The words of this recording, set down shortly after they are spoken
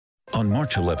On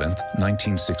March 11th,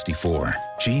 1964,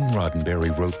 Gene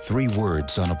Roddenberry wrote 3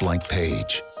 words on a blank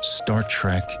page. Star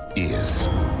Trek is.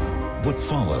 What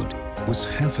followed was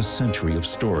half a century of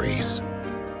stories,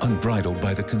 unbridled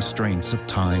by the constraints of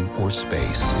time or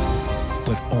space,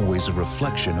 but always a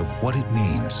reflection of what it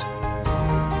means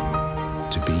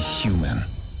to be human.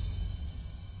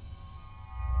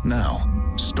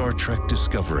 Now, Star Trek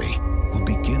Discovery will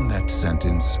begin that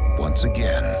sentence once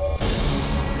again.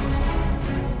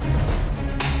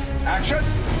 Action!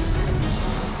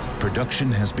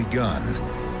 Production has begun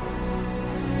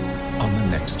on the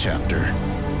next chapter.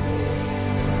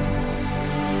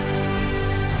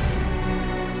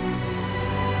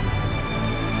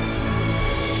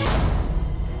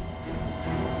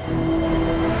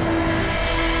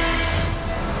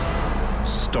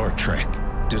 Star Trek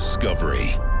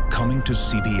Discovery, coming to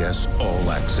CBS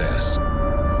All Access.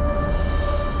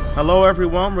 Hello,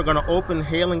 everyone. We're going to open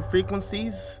hailing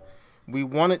frequencies. We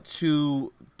wanted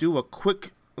to do a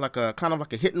quick, kind of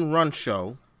like a hit and run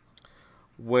show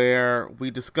where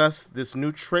we discuss this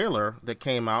new trailer that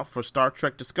came out for Star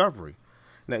Trek Discovery.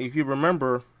 Now, if you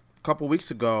remember, a couple weeks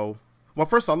ago, well,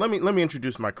 first of all, let me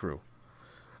introduce my crew.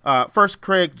 First,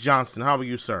 Craig Johnston. How are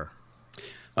you, sir?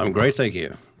 I'm great, thank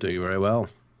you. Doing very well.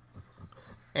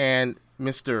 And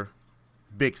Mr.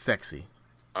 Big Sexy.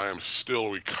 I am still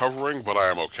recovering, but I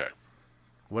am okay.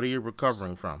 What are you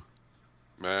recovering from?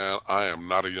 Man, I am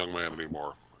not a young man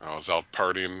anymore. I was out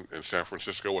partying in San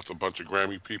Francisco with a bunch of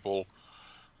Grammy people.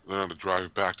 Then I had to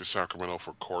drive back to Sacramento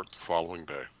for court the following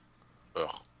day.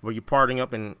 Ugh. Were you partying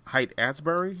up in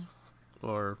Haight-Ashbury?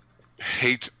 Or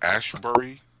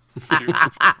Haight-Ashbury?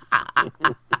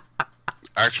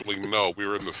 Actually, no. We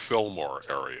were in the Fillmore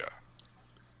area.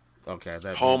 Okay.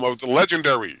 Home of the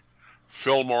legendary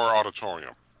Fillmore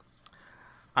Auditorium.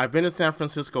 I've been to San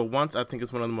Francisco once. I think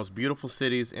it's one of the most beautiful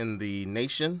cities in the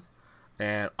nation.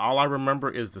 And all I remember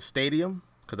is the stadium,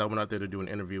 because I went out there to do an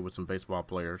interview with some baseball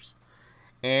players,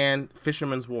 and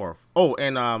Fisherman's Wharf. Oh,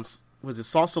 and was it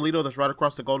Sausalito that's right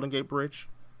across the Golden Gate Bridge?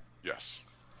 Yes.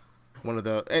 One of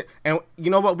the and you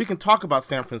know what? We can talk about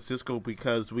San Francisco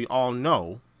because we all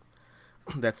know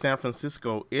that San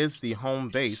Francisco is the home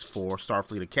base for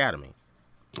Starfleet Academy.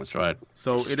 That's right.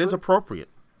 So it is appropriate.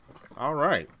 All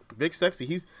right. Big Sexy,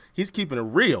 he's keeping it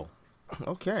real.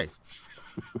 Okay.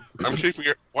 I'm keeping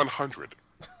it 100.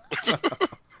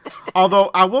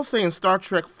 Although I will say in Star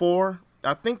Trek 4,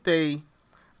 I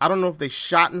don't know if they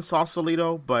shot in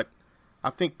Sausalito, but I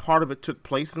think part of it took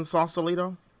place in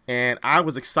Sausalito. And I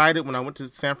was excited when I went to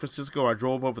San Francisco. I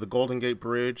drove over the Golden Gate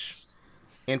Bridge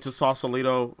into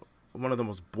Sausalito, one of the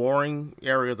most boring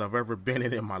areas I've ever been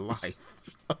in my life.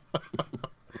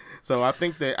 So I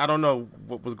think I don't know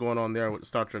what was going on there with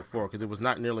Star Trek 4 because it was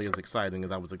not nearly as exciting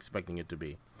as I was expecting it to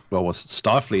be. Well, was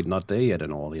Starfleet not there yet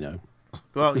and all, you know?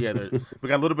 Well, yeah, we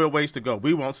got a little bit of ways to go.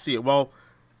 We won't see it. Well,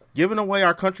 given the way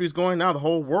our country's going now, the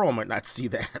whole world might not see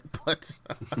that, but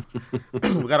we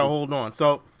got to hold on.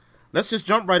 So let's just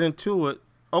jump right into it.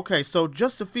 Okay, so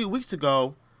just a few weeks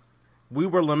ago, we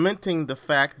were lamenting the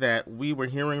fact that we were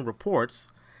hearing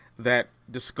reports that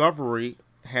Discovery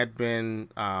had been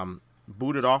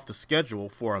booted off the schedule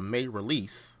for a May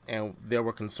release, and there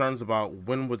were concerns about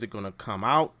when was it going to come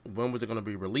out, when was it going to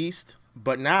be released.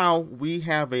 But now we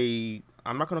have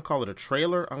I'm not going to call it a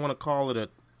trailer, I'm going to call it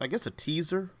a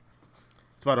teaser.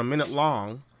 It's about a minute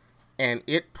long, and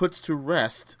it puts to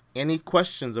rest any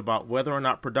questions about whether or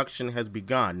not production has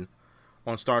begun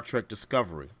on Star Trek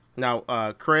Discovery. Now,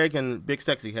 Craig and Big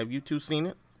Sexy, have you two seen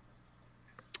it?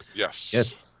 Yes.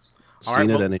 Yes. All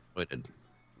Seen right, it and enjoyed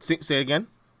it. Say again?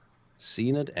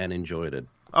 Seen it and enjoyed it.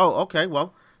 Oh, okay.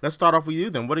 Well, let's start off with you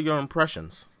then. What are your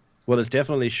impressions? Well, it's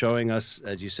definitely showing us,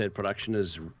 as you said, production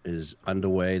is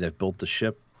underway. They've built the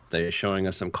ship. They're showing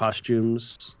us some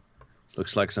costumes.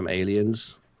 Looks like some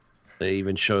aliens. They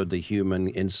even showed the human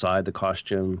inside the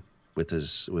costume with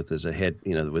his head,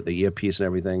 with the earpiece and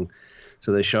everything.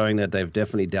 So they're showing that they've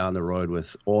definitely down the road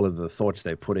with all of the thoughts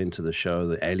they put into the show.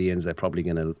 The aliens they're probably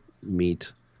going to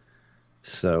meet.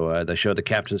 So they showed the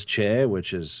captain's chair,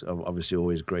 which is obviously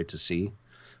always great to see.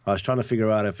 I was trying to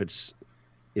figure out if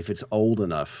it's old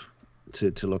enough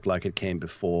to look like it came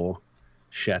before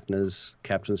Shatner's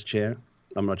captain's chair.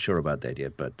 I'm not sure about that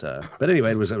yet, but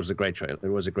anyway, it was a great trailer. It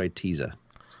was a great teaser.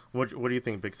 What do you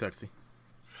think, Big Sexy?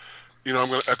 I'm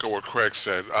going to echo what Craig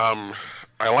said.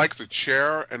 I like the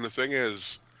chair, and the thing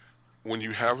is, when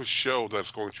you have a show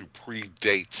that's going to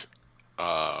predate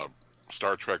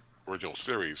Star Trek original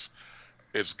series,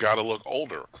 it's got to look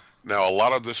older. Now, a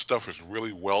lot of this stuff is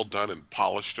really well done and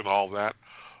polished and all that,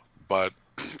 but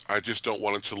I just don't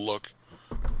want it to look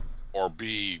or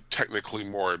be technically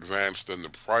more advanced than the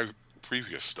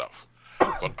previous stuff.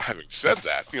 But having said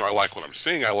that, I like what I'm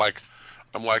seeing.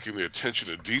 I'm liking the attention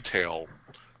to detail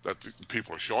that the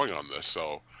people are showing on this.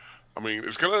 So, I mean,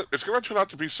 it's gonna turn out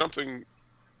to be something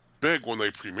big when they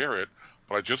premiere it.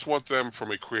 But I just want them,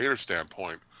 from a creator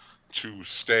standpoint, to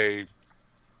stay,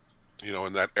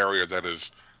 in that area that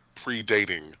is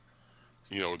predating,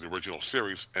 the original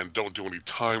series, and don't do any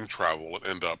time travel and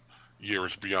end up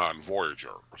years beyond Voyager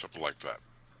or something like that.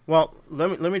 Well,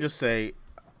 let me just say,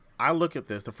 I look at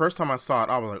this. The first time I saw it,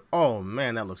 I was like, "Oh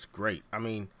man, that looks great." I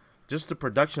mean, just the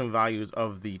production values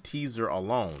of the teaser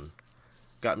alone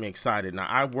got me excited. Now,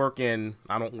 I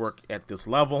don't work at this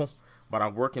level, but I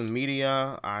work in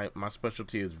media. My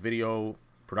specialty is video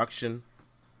production,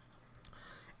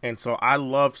 and so I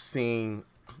love seeing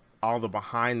all the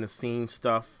behind the scenes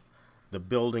stuff, the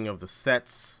building of the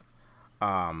sets.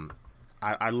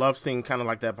 I love seeing kind of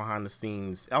like that behind the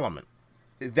scenes element.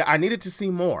 I needed to see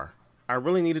more. I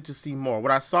really needed to see more.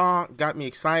 What I saw got me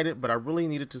excited, but I really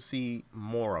needed to see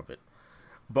more of it.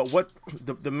 But what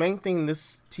the main thing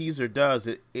this teaser does,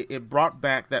 it brought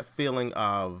back that feeling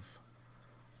of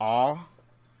awe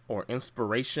or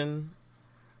inspiration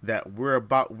that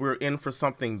we're in for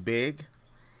something big.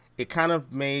 It kind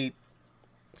of made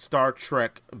Star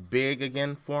Trek big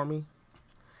again for me.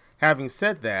 Having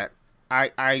said that,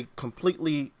 I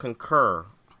completely concur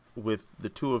with the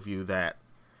two of you that,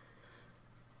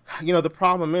 the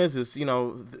problem is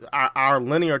our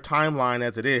linear timeline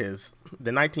as it is,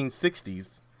 the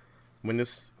 1960s, when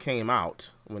this came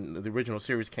out, when the original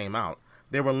series came out,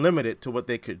 they were limited to what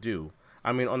they could do.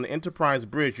 I mean, on the Enterprise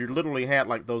bridge, you literally had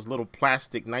like those little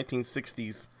plastic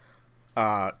 1960s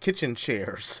kitchen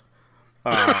chairs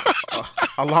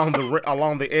along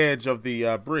the edge of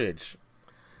the bridge.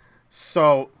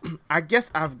 So I guess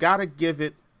I've got to give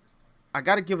it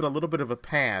a little bit of a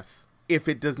pass if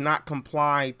it does not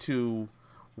comply to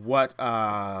what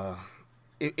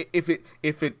if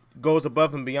it goes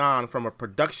above and beyond from a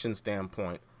production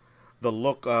standpoint, the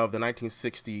look of the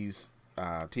 1960s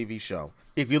TV show.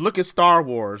 If you look at Star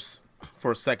Wars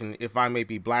for a second, if I may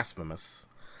be blasphemous,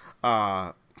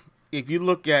 if you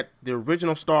look at the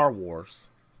original Star Wars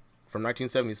from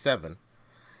 1977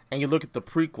 and you look at the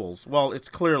prequels, well, it's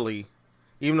clearly,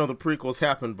 even though the prequels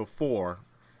happened before,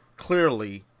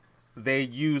 clearly they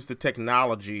used the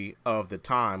technology of the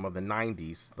time, of the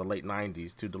 90s, the late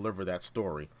 90s, to deliver that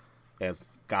story,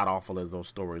 as god-awful as those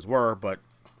stories were. But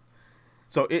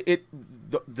so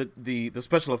the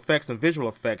special effects and visual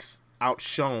effects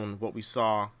outshone what we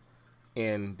saw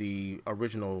in the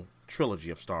original trilogy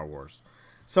of Star Wars.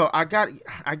 So I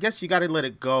guess you got to let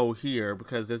it go here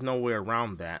because there's no way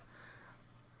around that.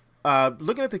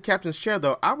 Looking at the captain's chair,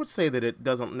 though, I would say that it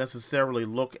doesn't necessarily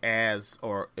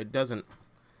it doesn't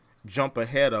jump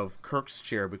ahead of Kirk's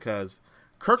chair, because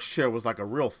Kirk's chair was like a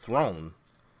real throne.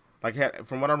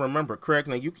 From what I remember, Craig,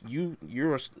 now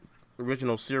you're an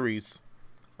original series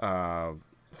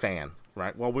fan,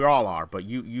 right? Well, we all are, but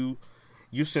you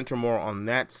center more on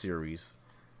that series.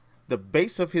 The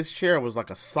base of his chair was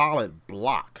like a solid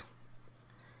block,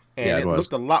 and it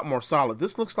looked a lot more solid.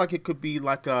 This looks like it could be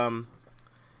like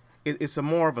it's a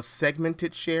more of a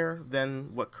segmented chair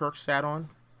than what Kirk sat on.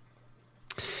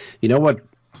 You know what?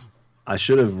 I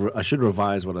should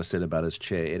revise what I said about his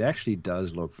chair. It actually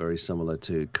does look very similar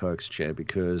to Kirk's chair,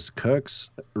 because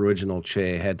Kirk's original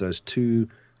chair had those two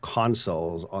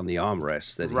consoles on the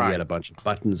armrest that he had a bunch of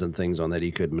buttons and things on that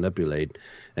he could manipulate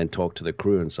and talk to the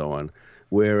crew and so on.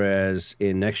 Whereas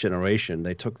in Next Generation,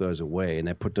 they took those away and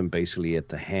they put them basically at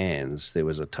the hands. There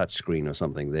was a touch screen or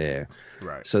something there.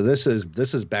 Right. So this is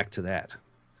back to that,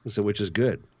 which is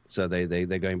good. So they're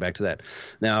going back to that.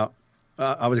 Now,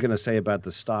 I was going to say about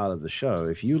the style of the show.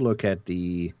 If you look at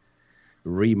the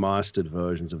remastered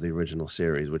versions of the original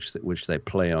series, which they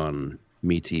play on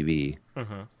MeTV,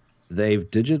 they've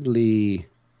digitally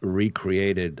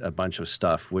recreated a bunch of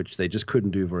stuff which they just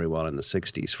couldn't do very well in the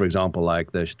 60s. For example,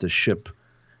 like the ship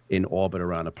in orbit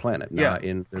around a planet. Now,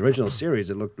 in the original series,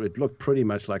 it looked pretty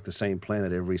much like the same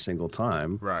planet every single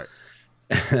time. Right.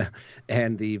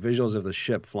 And the visuals of the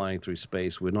ship flying through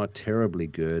space were not terribly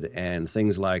good. And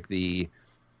things like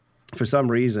for some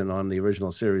reason on the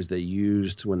original series, they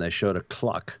used, when they showed a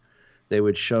clock, they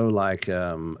would show like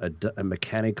a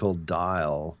mechanical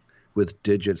dial with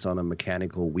digits on a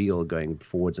mechanical wheel going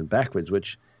forwards and backwards,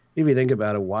 which, if you think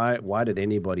about it, why did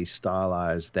anybody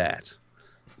stylize that?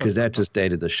 Because that just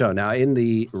dated the show. Now, in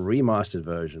the remastered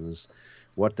versions,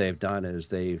 what they've done is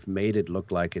they've made it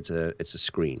look like it's a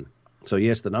screen. So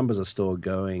yes, the numbers are still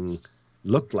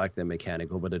look like they're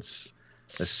mechanical, but it's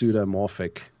a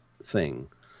pseudomorphic thing.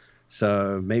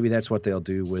 So maybe that's what they'll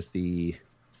do with the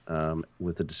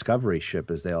with the Discovery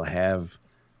ship is they'll have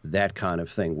that kind of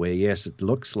thing where, yes, it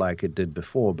looks like it did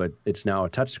before, but it's now a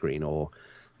touchscreen, or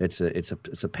it's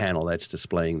a panel that's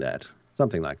displaying that,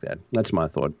 something like that. That's my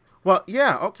thought. Well,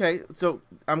 yeah, okay. So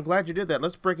I'm glad you did that.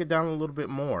 Let's break it down a little bit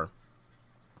more.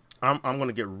 I'm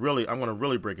going to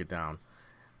really break it down.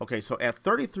 Okay, so at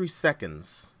 33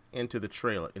 seconds into the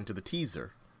trailer, into the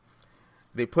teaser,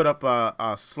 they put up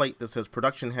a slate that says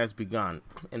production has begun.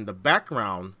 In the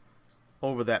background,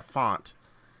 over that font,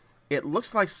 it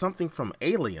looks like something from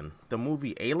Alien, the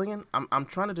movie Alien. I'm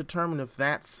trying to determine if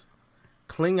that's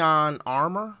Klingon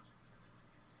armor,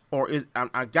 or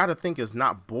I gotta think it's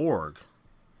not Borg.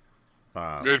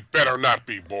 It better not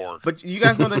be Borg. But you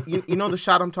guys know that you know the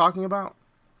shot I'm talking about.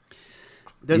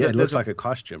 It looks like a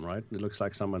costume, right? It looks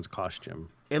like someone's costume.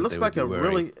 It looks like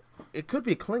it could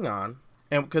be Klingon,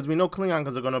 and because we know Klingon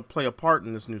because they're going to play a part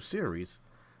in this new series.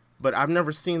 But I've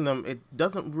never seen them. It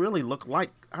doesn't really look like,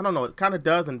 I don't know, it kind of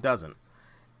does and doesn't.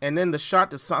 And then the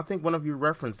shot that I think one of you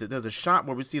referenced it. There's a shot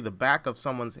where we see the back of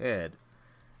someone's head,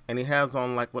 and he has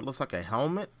on like what looks like a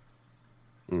helmet.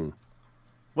 Mm.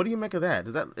 What do you make of that?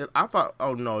 I thought,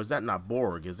 oh no, is that not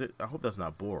Borg? Is it? I hope that's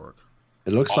not Borg.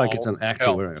 It looks like it's an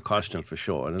actor wearing a costume for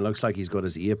sure, and it looks like he's got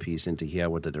his earpiece in to hear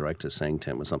what the director's saying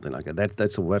to him or something like that.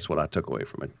 That's what I took away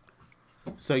from it.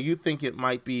 So you think it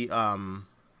might be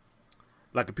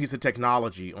like a piece of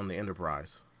technology on the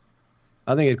Enterprise?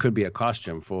 I think it could be a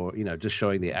costume for, just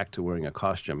showing the actor wearing a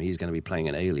costume. He's going to be playing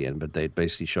an alien, but they're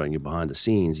basically showing you behind the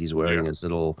scenes. He's wearing his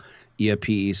little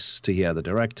earpiece to hear the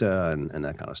director and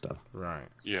that kind of stuff. Right.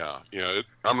 Yeah.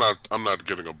 I'm not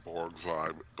getting a Borg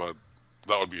vibe, but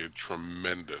that would be a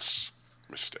tremendous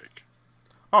mistake.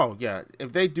 Oh yeah,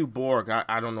 if they do Borg,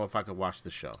 I don't know if I could watch the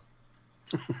show.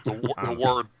 The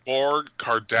word Borg,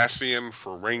 Cardassian,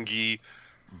 Ferengi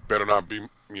better not be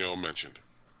mentioned.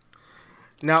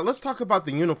 Now let's talk about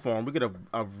the uniform. We get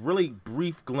a really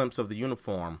brief glimpse of the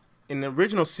uniform. In the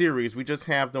original series, we just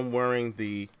have them wearing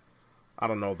the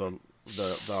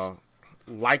lycra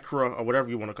or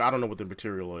whatever you want to call. I don't know what the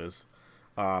material is.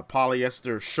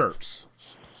 Polyester shirts,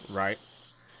 right?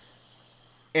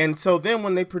 And so then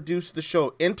when they produced the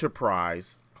show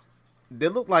Enterprise, they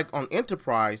looked like on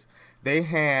Enterprise they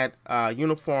had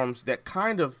uniforms that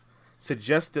kind of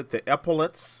suggested the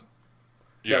epaulets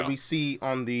that we see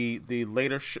on the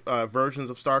later versions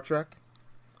of Star Trek.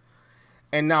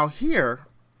 And now here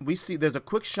we see there's a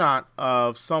quick shot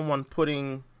of someone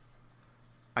putting,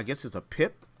 I guess it's a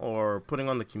pip, or putting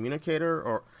on the communicator,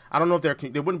 or I don't know if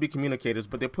they wouldn't be communicators,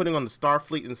 but they're putting on the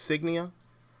Starfleet insignia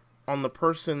on the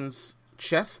person's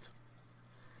chest,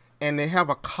 and they have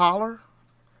a collar.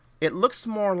 It looks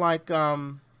more like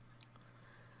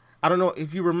I don't know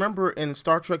if you remember in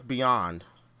Star Trek Beyond,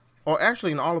 or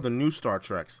actually in all of the new Star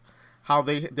Treks, how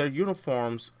their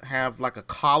uniforms have like a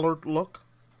collared look.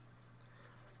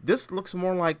 This looks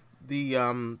more like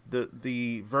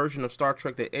the version of Star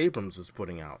Trek that Abrams is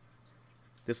putting out.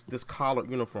 This collared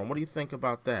uniform. What do you think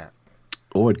about that?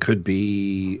 Or it could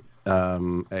be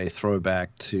a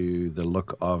throwback to the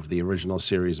look of the original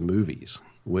series movies,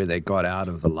 where they got out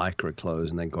of the lycra clothes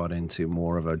and they got into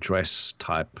more of a dress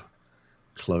type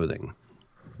clothing.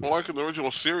 Well, like in the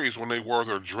original series, when they wore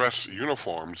their dress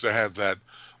uniforms, they had that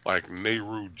like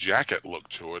Nehru jacket look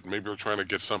to it. Maybe they're trying to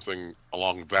get something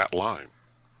along that line.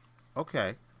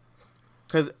 Okay.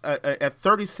 Because at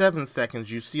 37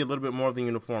 seconds, you see a little bit more of the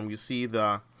uniform. You see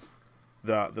the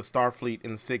Starfleet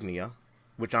insignia,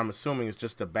 which I'm assuming is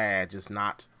just a badge. It's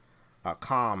not a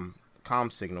comm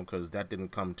signal, because that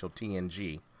didn't come until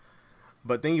TNG.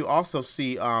 But then you also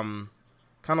see kind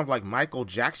of like Michael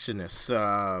Jacksonist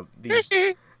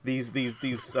these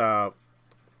I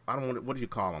don't know, what do you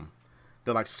call them?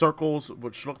 They're like circles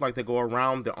which look like they go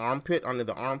around the armpit, under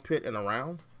the armpit and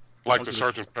around. Like the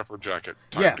Sgt. Pepper jacket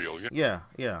type deal. Yeah.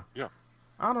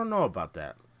 I don't know about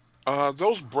that.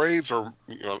 Those braids are,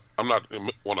 I'm not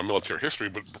on a military history,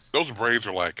 but those braids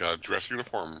are like dress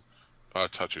uniform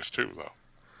touches too, though.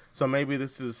 So maybe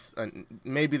this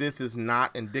is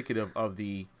not indicative of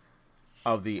the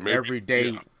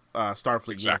everyday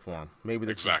Starfleet uniform. Maybe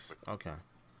this is okay.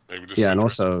 Maybe this and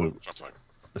also,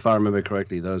 if I remember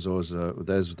correctly, those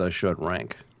showed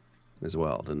rank as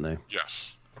well, didn't they?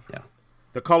 Yes. Yeah.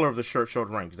 The color of the shirt showed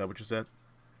rank. Is that what you said?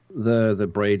 The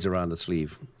braids around the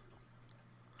sleeve.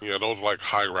 Yeah, those like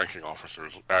high-ranking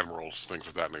officers, admirals, things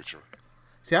of that nature.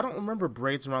 See, I don't remember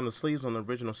braids around the sleeves on the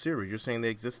original series. You're saying they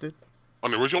existed?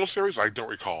 On the original series, I don't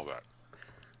recall that.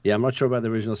 Yeah, I'm not sure about the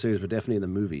original series, but definitely in the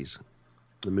movies.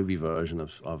 The movie version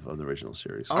of the original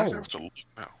series. Oh. I have to look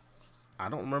now. I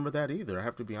don't remember that either. I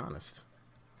have to be honest.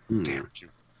 Damn you.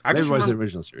 I That just was the remember,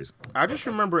 original series. I just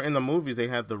remember in the movies they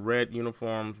had the red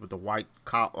uniforms with the white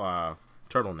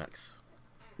turtlenecks.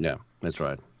 Yeah, that's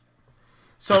right.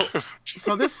 So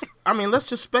this, I mean, let's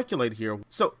just speculate here.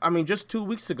 So, I mean, just 2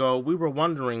 weeks ago, we were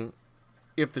wondering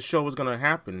if the show was going to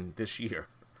happen this year.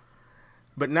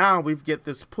 But now we get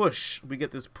this push. We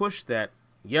get this push that,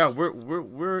 yeah,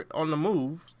 we're on the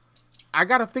move. I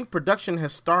got to think production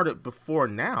has started before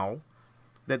now,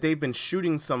 that they've been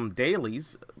shooting some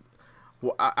dailies.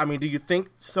 Well, I mean, do you think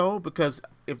so? Because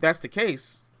if that's the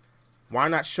case, why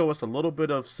not show us a little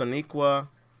bit of Sonequa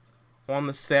on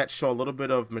the set, show a little bit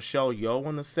of Michelle Yeoh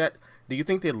on the set? Do you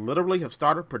think they literally have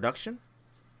started production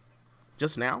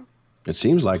just now? It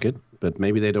seems like it, but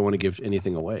maybe they don't want to give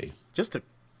anything away. Just a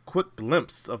quick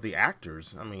glimpse of the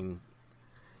actors. I mean,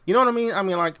 you know what I mean? I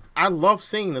mean, like, I love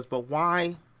seeing this, but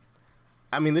why?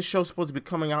 I mean, this show's supposed to be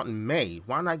coming out in May.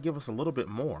 Why not give us a little bit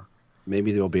more?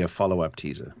 Maybe there'll be a follow-up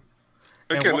teaser.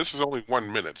 Again, this is only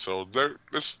 1 minute, so there'll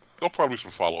probably be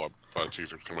some follow-up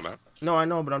teasers coming out. No, I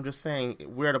know, but I'm just saying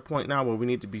we're at a point now where we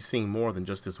need to be seeing more than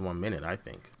just this 1 minute, I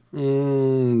think.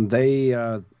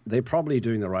 They're probably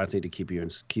doing the right thing to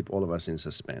keep all of us in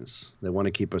suspense. They want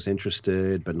to keep us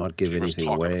interested, but not give anything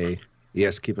away.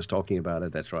 Yes, keep us talking about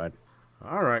it. That's right.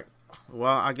 All right.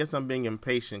 Well, I guess I'm being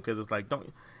impatient because it's like,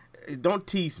 don't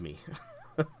tease me.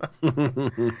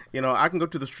 You know, I can go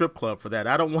to the strip club for that.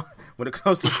 I don't want, when it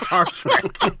comes to Star Trek,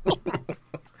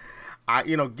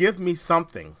 give me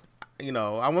something. You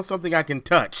know, I want something I can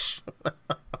touch.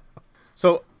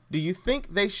 So, do you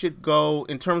think they should go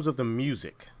in terms of the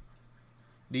music?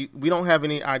 We don't have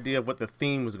any idea of what the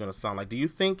theme is going to sound like. Do you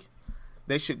think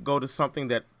they should go to something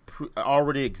that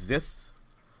already exists,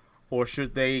 or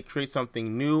should they create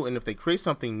something new? And if they create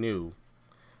something new,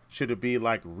 should it be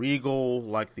like Regal,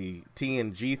 like the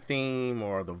TNG theme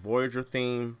or the Voyager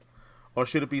theme? Or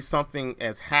should it be something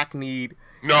as hackneyed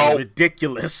and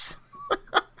ridiculous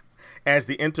as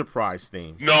the Enterprise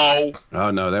theme? No.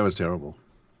 Oh, no, that was terrible.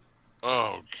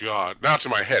 Oh, God. Now it's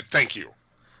in my head. Thank you.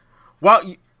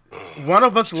 Well, one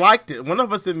of us liked it. One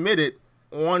of us admitted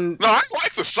on... No, I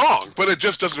like the song, but it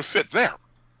just doesn't fit there.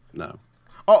 No.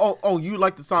 Oh, you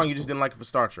liked the song, you just didn't like it for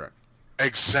Star Trek.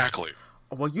 Exactly.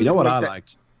 Well, you know what I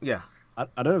liked? Yeah. I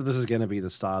don't know if this is going to be the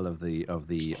style of the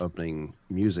opening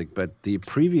music, but the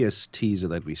previous teaser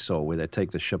that we saw, where they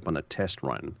take the ship on a test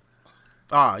run.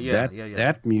 Yeah.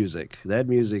 That music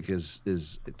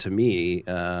is to me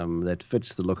that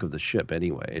fits the look of the ship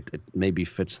anyway. It maybe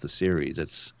fits the series.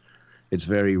 It's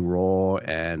very raw,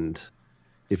 and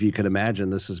if you can imagine,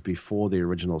 this is before the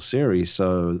original series,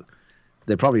 so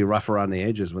they're probably rough around the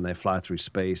edges when they fly through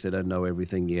space. They don't know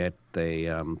everything yet.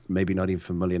 They maybe not even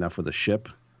familiar enough with the ship,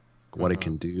 what it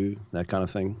can do, that kind of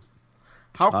thing.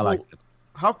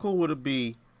 How cool would it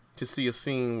be to see a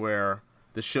scene where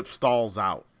the ship stalls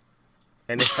out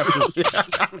and they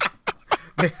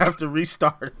have to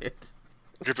restart it?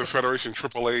 Get the Federation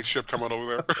AAA ship coming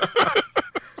over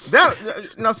there.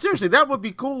 No, seriously, that would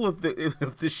be cool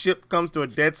if the ship comes to a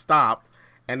dead stop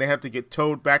and they have to get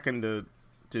towed back into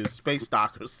space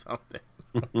dock or something.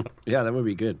 Yeah, that would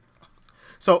be good.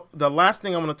 So the last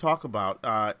thing I'm going to talk about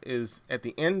is at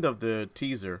the end of the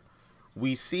teaser,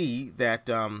 we see that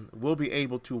we'll be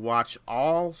able to watch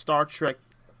all Star Trek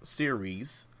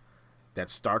series.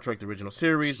 That's Star Trek, the original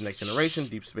series, Next Generation,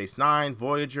 Deep Space Nine,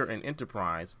 Voyager, and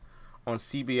Enterprise on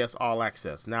CBS All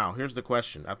Access. Now, here's the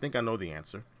question. I think I know the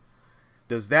answer.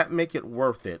 Does that make it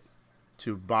worth it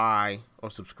to buy or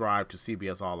subscribe to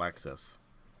CBS All Access?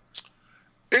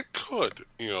 It could,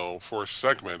 for a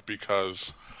segment,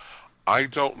 because I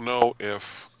don't know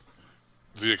if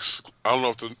their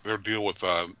deal with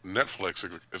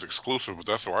Netflix is exclusive, but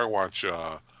that's where I watch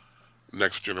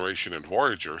Next Generation and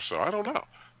Voyager. So I don't know.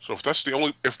 So if that's the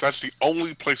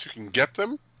only place you can get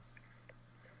them,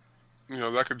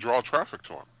 that could draw traffic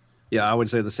to them. Yeah, I would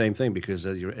say the same thing, because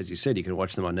as you said, you can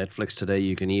watch them on Netflix today.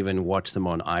 You can even watch them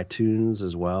on iTunes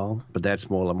as well, but that's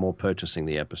more purchasing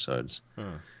the episodes.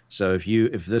 So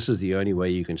if this is the only way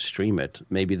you can stream it,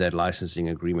 maybe that licensing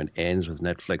agreement ends with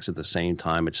Netflix at the same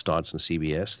time it starts on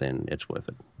CBS, then it's worth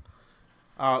it.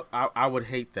 I would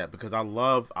hate that, because I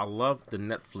love the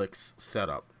Netflix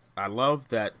setup. I love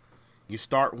that you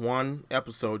start one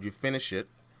episode, you finish it,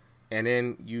 and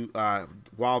then you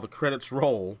while the credits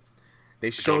roll,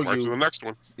 they show you to the next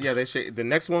one. Yeah, they say the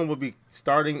next one will be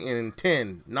starting in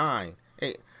 10, 9,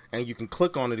 8, and you can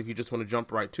click on it if you just want to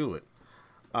jump right to it.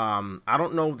 I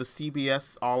don't know the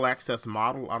CBS All Access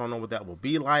model. I don't know what that will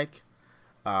be like.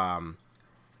 I'm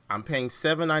paying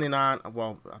 $7.99.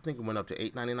 Well, I think it went up to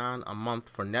 $8.99 a month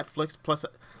for Netflix. Plus,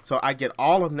 so I get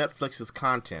all of Netflix's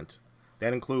content.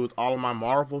 That includes all of my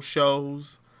Marvel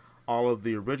shows, all of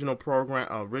the original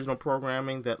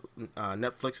programming that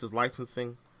Netflix is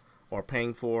licensing or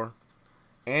paying for,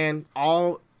 and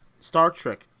all Star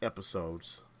Trek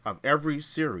episodes of every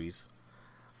series.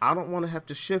 I don't want to have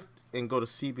to shift and go to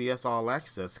CBS All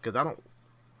Access because I don't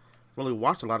really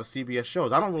watch a lot of CBS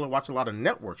shows. I don't really watch a lot of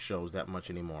network shows that much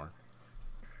anymore.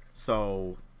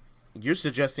 So you're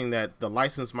suggesting that the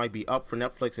license might be up for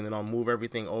Netflix and then I'll move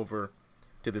everything over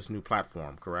to this new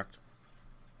platform, correct?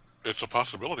 It's a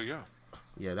possibility, yeah.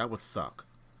 Yeah, that would suck.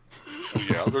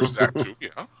 Yeah, there's that too,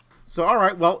 yeah. So, all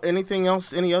right, well, anything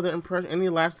else, any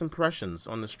last impressions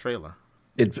on this trailer?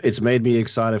 It's made me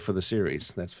excited for the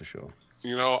series, that's for sure.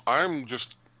 You know, I'm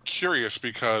just curious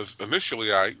because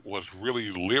initially I was really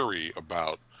leery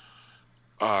about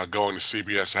going to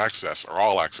CBS Access or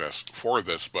All Access for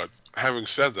this, but having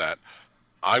said that,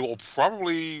 I will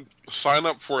probably sign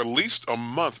up for at least a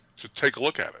month to take a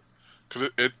look at it because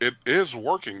it is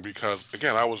working because,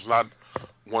 again, I was not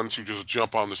one to just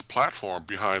jump on this platform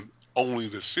behind only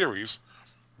this series,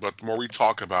 but the more we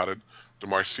talk about it, the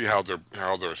more I see how they're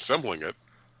assembling it,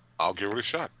 I'll give it a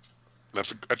shot.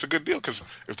 That's a good deal because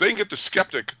if they can get the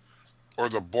skeptic or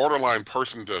the borderline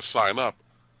person to sign up,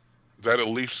 that at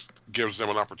least gives them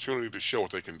an opportunity to show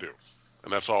what they can do,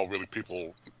 and that's all really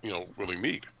people really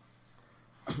need.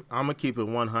 I'm gonna keep it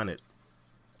 100.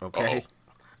 Okay, Uh-oh.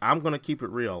 I'm gonna keep it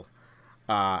real.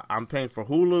 I'm paying for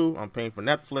Hulu. I'm paying for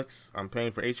Netflix. I'm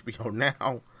paying for HBO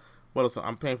Now. What else?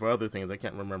 I'm paying for other things I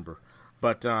can't remember.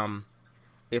 But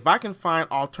if I can find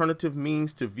alternative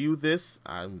means to view this,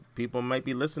 people might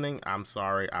be listening. I'm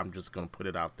sorry. I'm just gonna put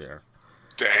it out there.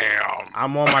 Damn.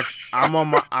 I'm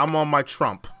on my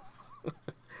Trump.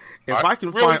 If I can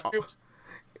really find,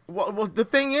 well, the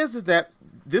thing is that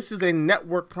this is a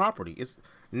network property.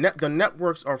 The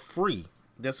networks are free.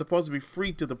 They're supposed to be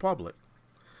free to the public.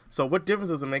 So what difference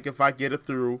does it make if I get it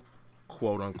through,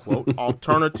 quote unquote,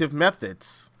 alternative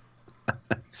methods?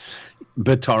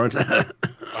 BitTorrent.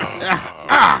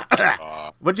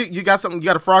 But you got something? You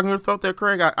got a frog in your throat there,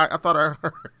 Craig? I thought I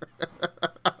heard.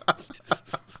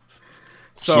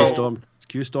 So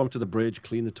Q-storm to the bridge,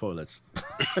 clean the toilets.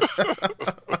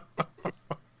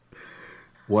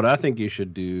 What I think you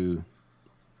should do,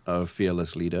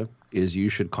 fearless leader, is you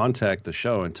should contact the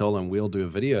show and tell them we'll do a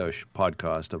video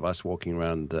podcast of us walking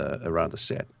around the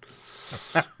set.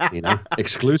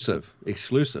 Exclusive.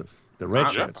 The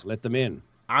red shirts, let them in.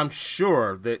 I'm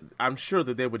sure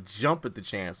that they would jump at the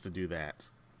chance to do that.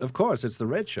 Of course, it's the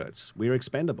red shirts. We're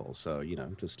expendable, so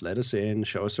just let us in,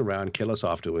 show us around, kill us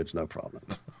afterwards, no problem.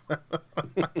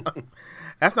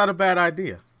 That's not a bad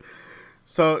idea.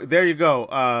 So there you go.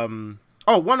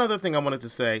 One other thing I wanted to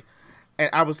say, and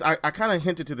I kind of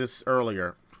hinted to this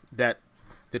earlier, that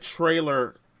the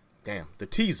trailer, the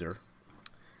teaser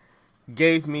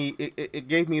gave me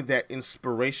that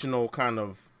inspirational kind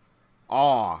of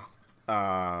awe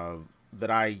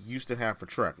that I used to have for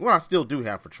Trek. Well, I still do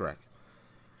have for Trek.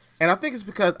 And I think it's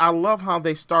because I love how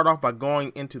they start off by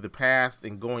going into the past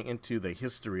and going into the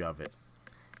history of it.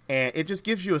 And it just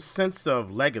gives you a sense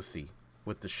of legacy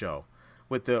with the show.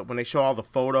 When they show all the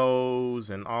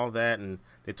photos and all that, and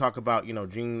they talk about,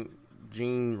 Gene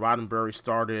Roddenberry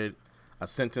started a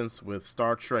sentence with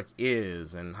Star Trek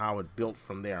is and how it built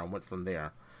from there and went from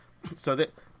there. So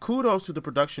that kudos to the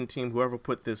production team, whoever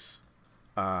put this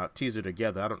teaser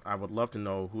together. I would love to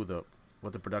know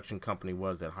what the production company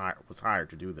was that was hired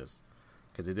to do this,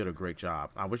 because they did a great job.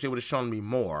 I wish they would have shown me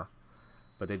more,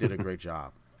 but they did a great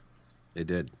job. They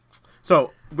did.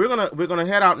 So we're gonna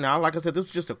head out now. Like I said, this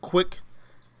was just a quick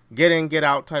get in, get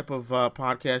out type of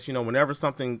podcast. Whenever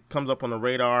something comes up on the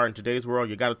radar in today's world,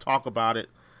 you got to talk about it,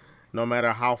 no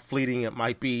matter how fleeting it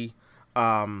might be.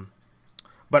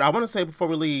 But I want to say before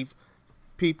we leave,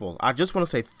 people, I just want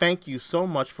to say thank you so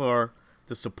much for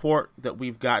the support that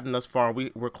we've gotten thus far.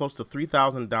 We're close to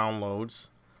 3,000 downloads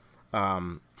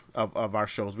of our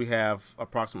shows. We have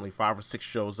approximately 5 or 6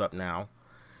 shows up now.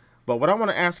 But what I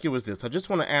want to ask you is this. I just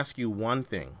want to ask you one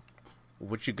thing.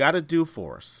 What you got to do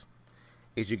for us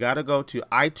is you got to go to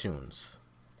iTunes,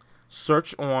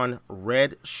 search on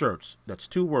Red Shirts. That's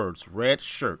 2 words, Red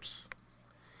Shirts.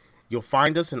 You'll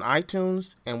find us in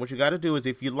iTunes, and what you got to do is,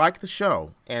 if you like the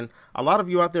show, and a lot of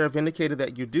you out there have indicated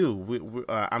that you do,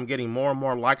 I'm getting more and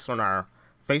more likes on our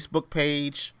Facebook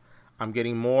page. We're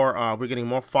getting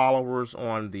more followers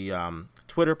on the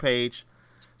Twitter page.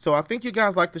 So I think you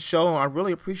guys like the show, and I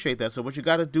really appreciate that. So what you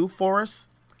got to do for us,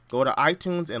 go to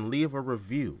iTunes and leave a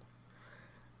review.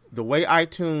 The way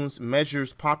iTunes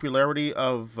measures popularity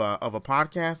of a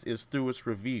podcast is through its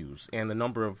reviews and the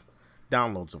number of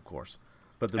downloads, of course.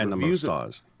 But the and reviews number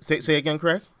of stars. Say again,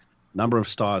 Craig? Number of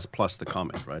stars plus the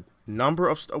comment, right?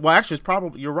 Well, actually, it's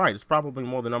probably, you're right. It's probably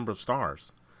more the number of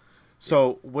stars.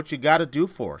 So what you got to do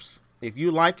for us, if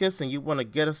you like us and you want to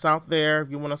get us out there,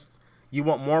 if you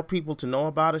want more people to know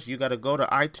about us, you got to go to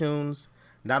iTunes,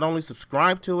 not only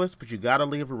subscribe to us, but you got to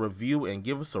leave a review and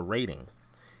give us a rating.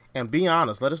 And be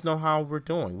honest, let us know how we're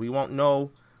doing. We won't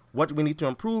know what we need to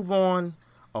improve on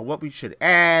or what we should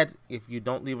add if you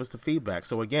don't leave us the feedback.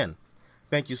 So again,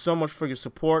 thank you so much for your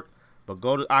support, but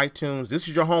go to iTunes. This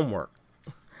is your homework.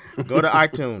 Go to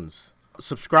iTunes,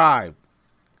 subscribe,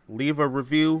 leave a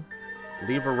review,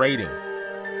 leave a rating.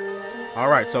 All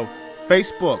right, so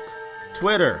Facebook,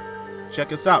 Twitter,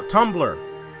 check us out. Tumblr,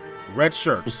 Red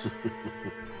Shirts.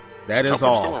 That is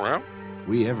all. Still around?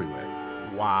 We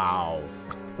everywhere. Wow.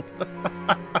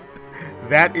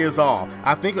 That is all.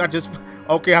 I think I'm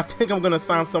going to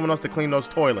sign someone else to clean those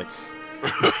toilets.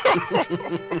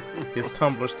 His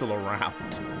Tumblr's still around.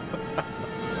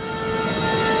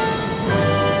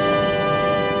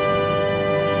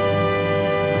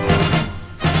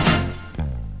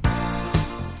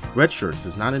 Red Shirts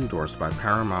is not endorsed by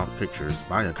Paramount Pictures,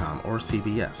 Viacom, or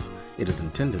CBS. It is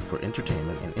intended for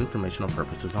entertainment and informational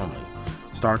purposes only.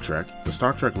 Star Trek, the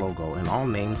Star Trek logo, and all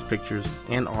names, pictures,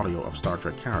 and audio of Star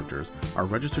Trek characters are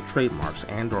registered trademarks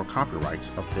and/or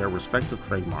copyrights of their respective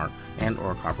trademark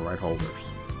and/or copyright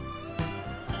holders.